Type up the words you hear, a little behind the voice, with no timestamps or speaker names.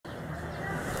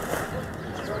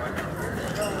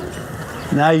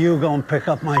Now you go and pick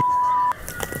up my...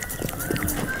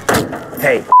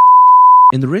 Hey.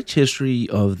 In the rich history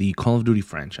of the Call of Duty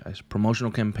franchise,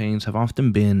 promotional campaigns have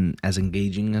often been as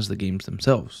engaging as the games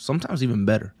themselves, sometimes even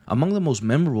better. Among the most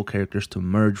memorable characters to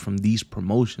emerge from these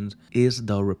promotions is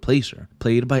the Replacer,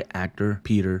 played by actor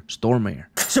Peter Stormare.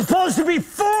 Supposed to be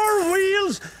 4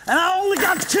 wheels, and I only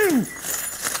got 2!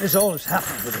 This always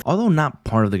happens with it. Although not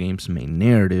part of the game's main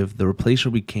narrative, the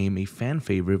Replacer became a fan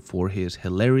favorite for his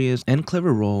hilarious and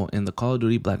clever role in the Call of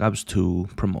Duty Black Ops 2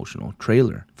 promotional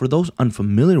trailer. For those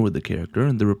unfamiliar with the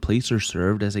character, the Replacer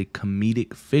served as a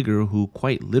comedic figure who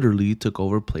quite literally took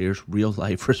over players'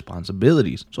 real-life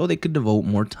responsibilities so they could devote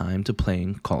more time to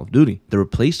playing Call of Duty. The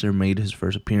Replacer made his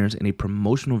first appearance in a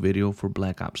promotional video for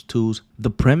Black Ops 2's.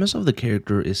 The premise of the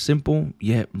character is simple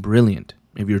yet brilliant.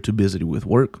 If you're too busy with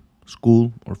work,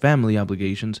 school, or family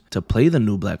obligations to play the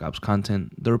new Black Ops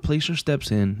content, the Replacer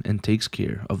steps in and takes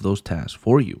care of those tasks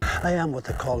for you. I am what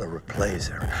they call a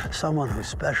replacer, someone who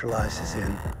specializes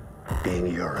in being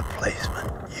your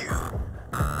replacement, you.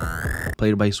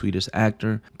 Played by Swedish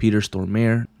actor Peter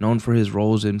Stormare, known for his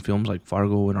roles in films like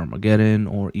Fargo and Armageddon,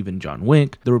 or even John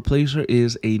Wick, the Replacer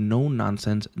is a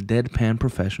no-nonsense, deadpan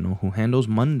professional who handles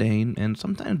mundane and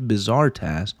sometimes bizarre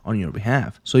tasks on your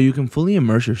behalf, so you can fully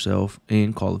immerse yourself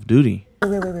in Call of Duty.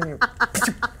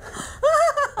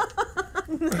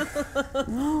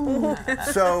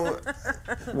 So,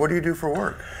 what do you do for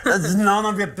work? That's none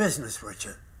of your business,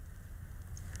 Richard.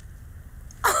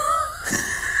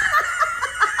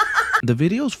 The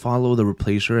videos follow the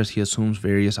Replacer as he assumes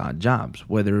various odd jobs,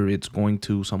 whether it's going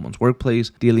to someone's workplace,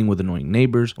 dealing with annoying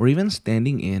neighbors, or even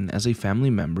standing in as a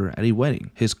family member at a wedding.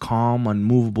 His calm,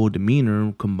 unmovable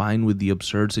demeanor, combined with the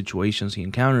absurd situations he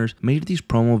encounters, made these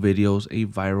promo videos a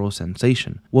viral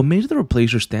sensation. What made the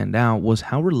Replacer stand out was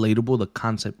how relatable the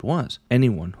concept was.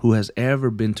 Anyone who has ever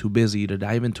been too busy to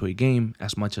dive into a game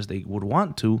as much as they would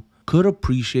want to could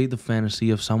appreciate the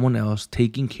fantasy of someone else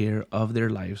taking care of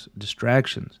their life's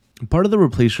distractions. Part of the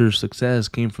Replacer's success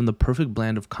came from the perfect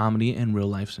blend of comedy and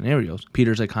real-life scenarios.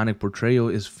 Peter's iconic portrayal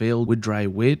is filled with dry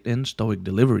wit and stoic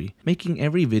delivery, making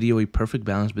every video a perfect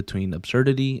balance between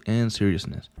absurdity and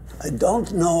seriousness. I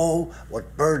don't know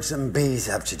what birds and bees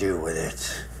have to do with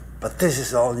it, but this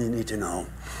is all you need to know.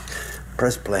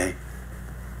 Press play.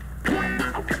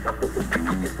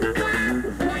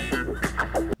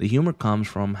 The humor comes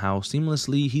from how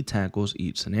seamlessly he tackles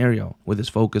each scenario, with his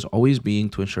focus always being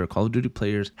to ensure Call of Duty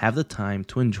players have the time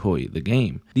to enjoy the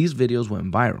game. These videos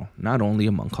went viral, not only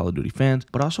among Call of Duty fans,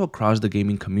 but also across the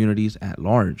gaming communities at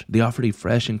large. They offered a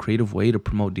fresh and creative way to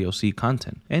promote DLC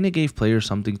content, and it gave players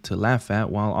something to laugh at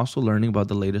while also learning about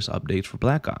the latest updates for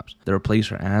Black Ops. The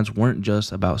Replacer ads weren't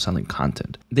just about selling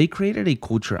content. They created a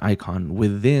culture icon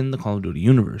within the Call of Duty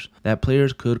universe that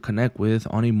players could connect with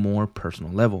on a more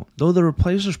personal level. Though the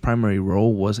Replacer's primary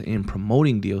role was in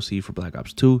promoting DLC for Black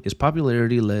Ops 2, his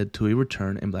popularity led to a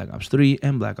return in Black Ops 3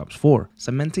 and Black Ops 4,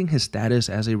 cementing his status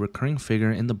as a recurring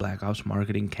figure in the Black Ops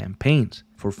marketing campaigns.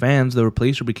 For fans, the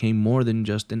Replacer became more than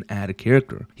just an ad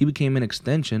character. He became an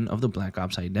extension of the Black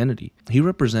Ops identity. He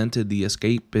represented the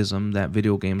escapism that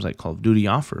video games like Call of Duty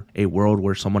offer, a world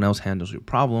where someone else handles your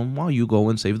problem while you go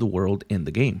and save the world in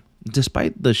the game.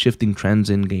 Despite the shifting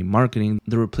trends in game marketing,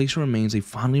 the Replacer remains a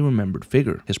fondly remembered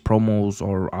figure. His promos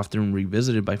are often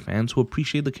revisited by fans who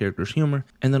appreciate the character's humor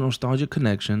and the nostalgic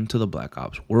connection to the Black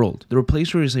Ops world. The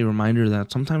Replacer is a reminder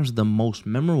that sometimes the most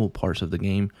memorable parts of the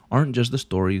game aren't just the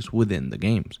stories within the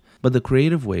games, but the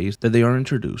creative ways that they are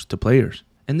introduced to players.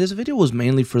 And this video was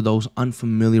mainly for those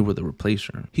unfamiliar with the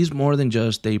Replacer. He's more than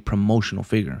just a promotional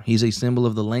figure. He's a symbol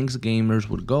of the lengths gamers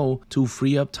would go to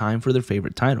free up time for their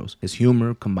favorite titles. His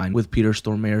humor, combined with Peter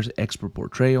Stormare's expert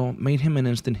portrayal, made him an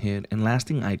instant hit and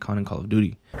lasting icon in Call of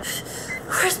Duty.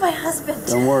 Where's my husband?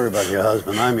 Don't worry about your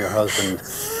husband. I'm your husband.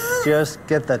 Just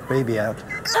get that baby out.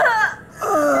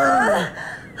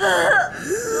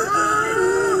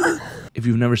 If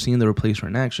you've never seen the Replacer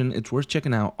in action, it's worth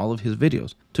checking out all of his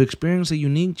videos to experience a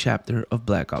unique chapter of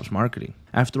Black Ops marketing.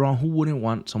 After all, who wouldn't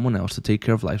want someone else to take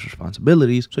care of life's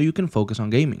responsibilities so you can focus on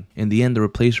gaming? In the end, the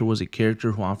Replacer was a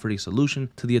character who offered a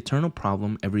solution to the eternal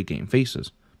problem every game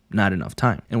faces: not enough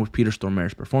time. And with Peter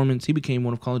Stormare's performance, he became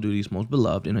one of Call of Duty's most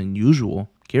beloved and unusual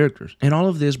characters. And all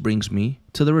of this brings me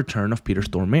to the return of Peter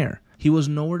Stormare. He was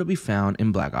nowhere to be found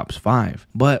in Black Ops 5,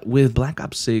 but with Black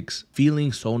Ops 6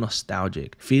 feeling so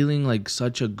nostalgic, feeling like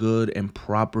such a good and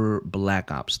proper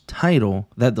Black Ops title,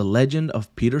 that the legend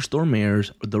of Peter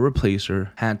Stormare's The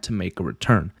Replacer had to make a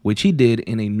return, which he did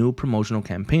in a new promotional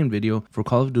campaign video for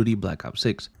Call of Duty Black Ops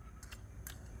 6.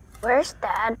 Where's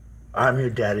Dad? I'm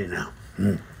your daddy now.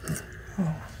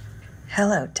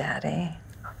 Hello, Daddy.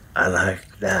 I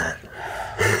like that.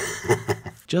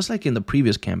 Just like in the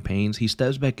previous campaigns, he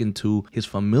steps back into his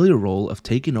familiar role of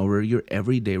taking over your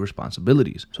everyday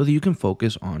responsibilities so that you can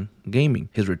focus on gaming.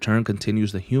 His return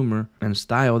continues the humor and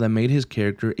style that made his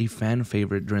character a fan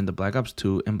favorite during the Black Ops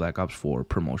 2 and Black Ops 4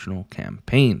 promotional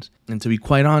campaigns. And to be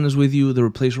quite honest with you, The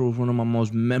Replacer was one of my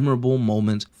most memorable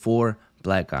moments for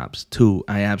Black Ops 2.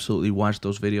 I absolutely watched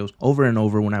those videos over and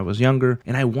over when I was younger,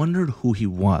 and I wondered who he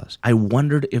was. I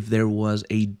wondered if there was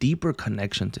a deeper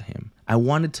connection to him. I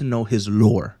wanted to know his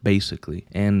lore, basically.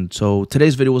 And so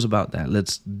today's video was about that.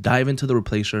 Let's dive into The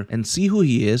Replacer and see who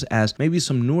he is, as maybe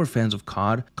some newer fans of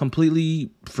COD completely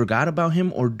forgot about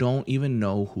him or don't even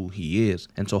know who he is.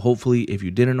 And so hopefully, if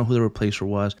you didn't know who The Replacer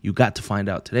was, you got to find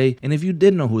out today. And if you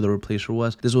did know who The Replacer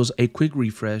was, this was a quick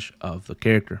refresh of the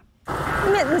character.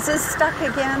 Mittens is stuck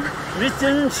again.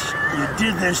 Mittens, you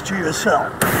did this to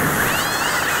yourself.